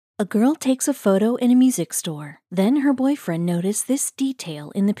A girl takes a photo in a music store. Then her boyfriend noticed this detail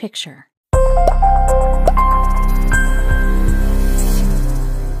in the picture.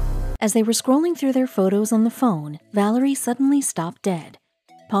 As they were scrolling through their photos on the phone, Valerie suddenly stopped dead,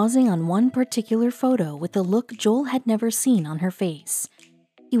 pausing on one particular photo with a look Joel had never seen on her face.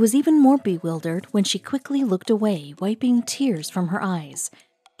 He was even more bewildered when she quickly looked away, wiping tears from her eyes.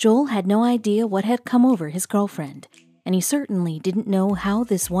 Joel had no idea what had come over his girlfriend, and he certainly didn't know how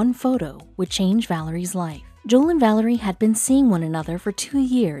this one photo would change Valerie's life. Joel and Valerie had been seeing one another for 2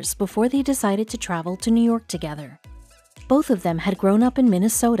 years before they decided to travel to New York together. Both of them had grown up in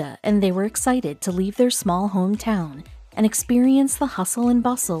Minnesota, and they were excited to leave their small hometown and experience the hustle and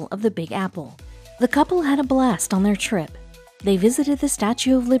bustle of the Big Apple. The couple had a blast on their trip. They visited the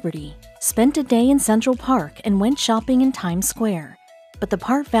Statue of Liberty, spent a day in Central Park, and went shopping in Times Square. But the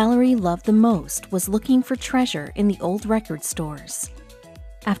part Valerie loved the most was looking for treasure in the old record stores.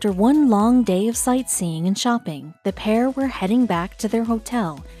 After one long day of sightseeing and shopping, the pair were heading back to their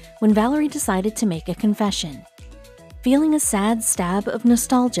hotel when Valerie decided to make a confession. Feeling a sad stab of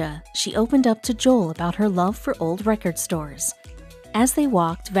nostalgia, she opened up to Joel about her love for old record stores. As they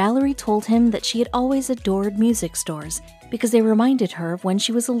walked, Valerie told him that she had always adored music stores because they reminded her of when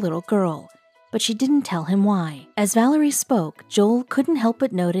she was a little girl, but she didn't tell him why. As Valerie spoke, Joel couldn't help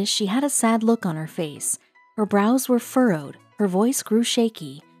but notice she had a sad look on her face. Her brows were furrowed, her voice grew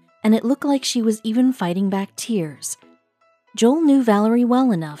shaky, and it looked like she was even fighting back tears. Joel knew Valerie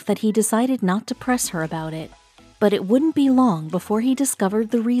well enough that he decided not to press her about it, but it wouldn't be long before he discovered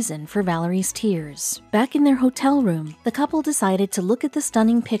the reason for Valerie's tears. Back in their hotel room, the couple decided to look at the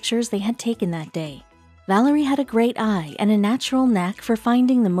stunning pictures they had taken that day. Valerie had a great eye and a natural knack for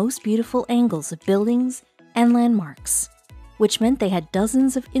finding the most beautiful angles of buildings and landmarks, which meant they had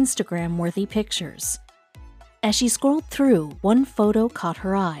dozens of Instagram-worthy pictures. As she scrolled through, one photo caught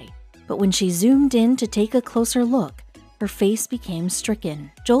her eye, but when she zoomed in to take a closer look, her face became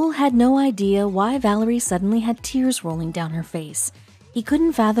stricken. Joel had no idea why Valerie suddenly had tears rolling down her face. He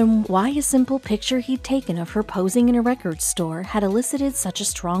couldn't fathom why a simple picture he'd taken of her posing in a record store had elicited such a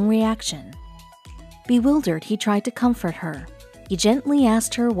strong reaction. Bewildered, he tried to comfort her. He gently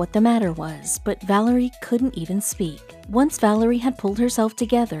asked her what the matter was, but Valerie couldn't even speak. Once Valerie had pulled herself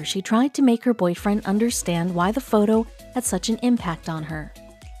together, she tried to make her boyfriend understand why the photo had such an impact on her.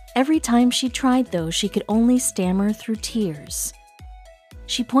 Every time she tried, though, she could only stammer through tears.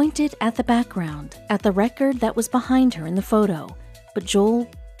 She pointed at the background, at the record that was behind her in the photo, but Joel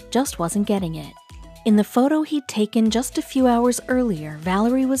just wasn't getting it. In the photo he'd taken just a few hours earlier,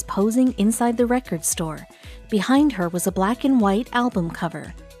 Valerie was posing inside the record store. Behind her was a black and white album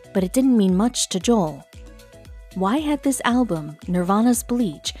cover, but it didn't mean much to Joel. Why had this album, Nirvana's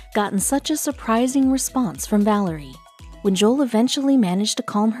Bleach, gotten such a surprising response from Valerie? When Joel eventually managed to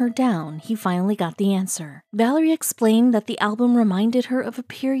calm her down, he finally got the answer. Valerie explained that the album reminded her of a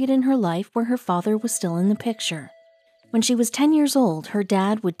period in her life where her father was still in the picture. When she was 10 years old, her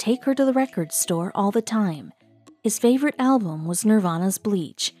dad would take her to the record store all the time. His favorite album was Nirvana's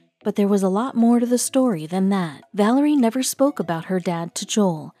Bleach, but there was a lot more to the story than that. Valerie never spoke about her dad to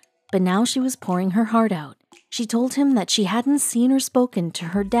Joel, but now she was pouring her heart out. She told him that she hadn't seen or spoken to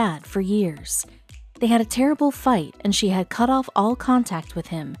her dad for years. They had a terrible fight and she had cut off all contact with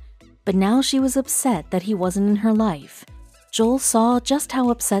him, but now she was upset that he wasn't in her life. Joel saw just how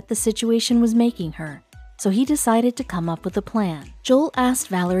upset the situation was making her, so he decided to come up with a plan. Joel asked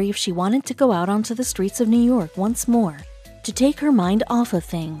Valerie if she wanted to go out onto the streets of New York once more, to take her mind off of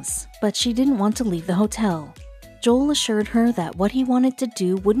things, but she didn't want to leave the hotel. Joel assured her that what he wanted to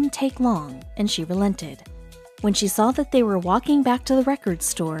do wouldn't take long, and she relented. When she saw that they were walking back to the record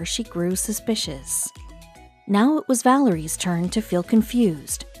store, she grew suspicious. Now it was Valerie's turn to feel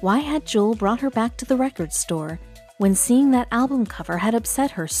confused. Why had Joel brought her back to the record store when seeing that album cover had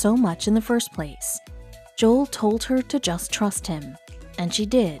upset her so much in the first place? Joel told her to just trust him, and she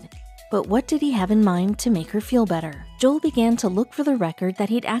did. But what did he have in mind to make her feel better? Joel began to look for the record that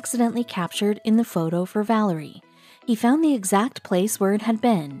he'd accidentally captured in the photo for Valerie. He found the exact place where it had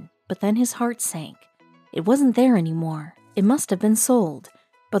been, but then his heart sank. It wasn't there anymore. It must have been sold.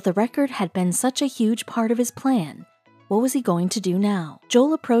 But the record had been such a huge part of his plan. What was he going to do now?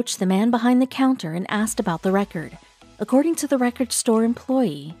 Joel approached the man behind the counter and asked about the record. According to the record store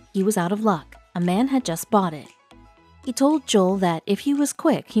employee, he was out of luck. A man had just bought it. He told Joel that if he was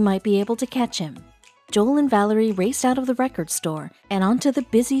quick, he might be able to catch him. Joel and Valerie raced out of the record store and onto the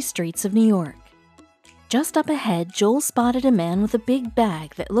busy streets of New York. Just up ahead, Joel spotted a man with a big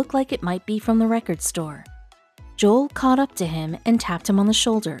bag that looked like it might be from the record store. Joel caught up to him and tapped him on the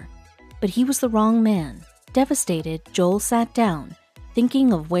shoulder, but he was the wrong man. Devastated, Joel sat down,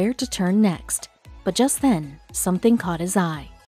 thinking of where to turn next. But just then, something caught his eye.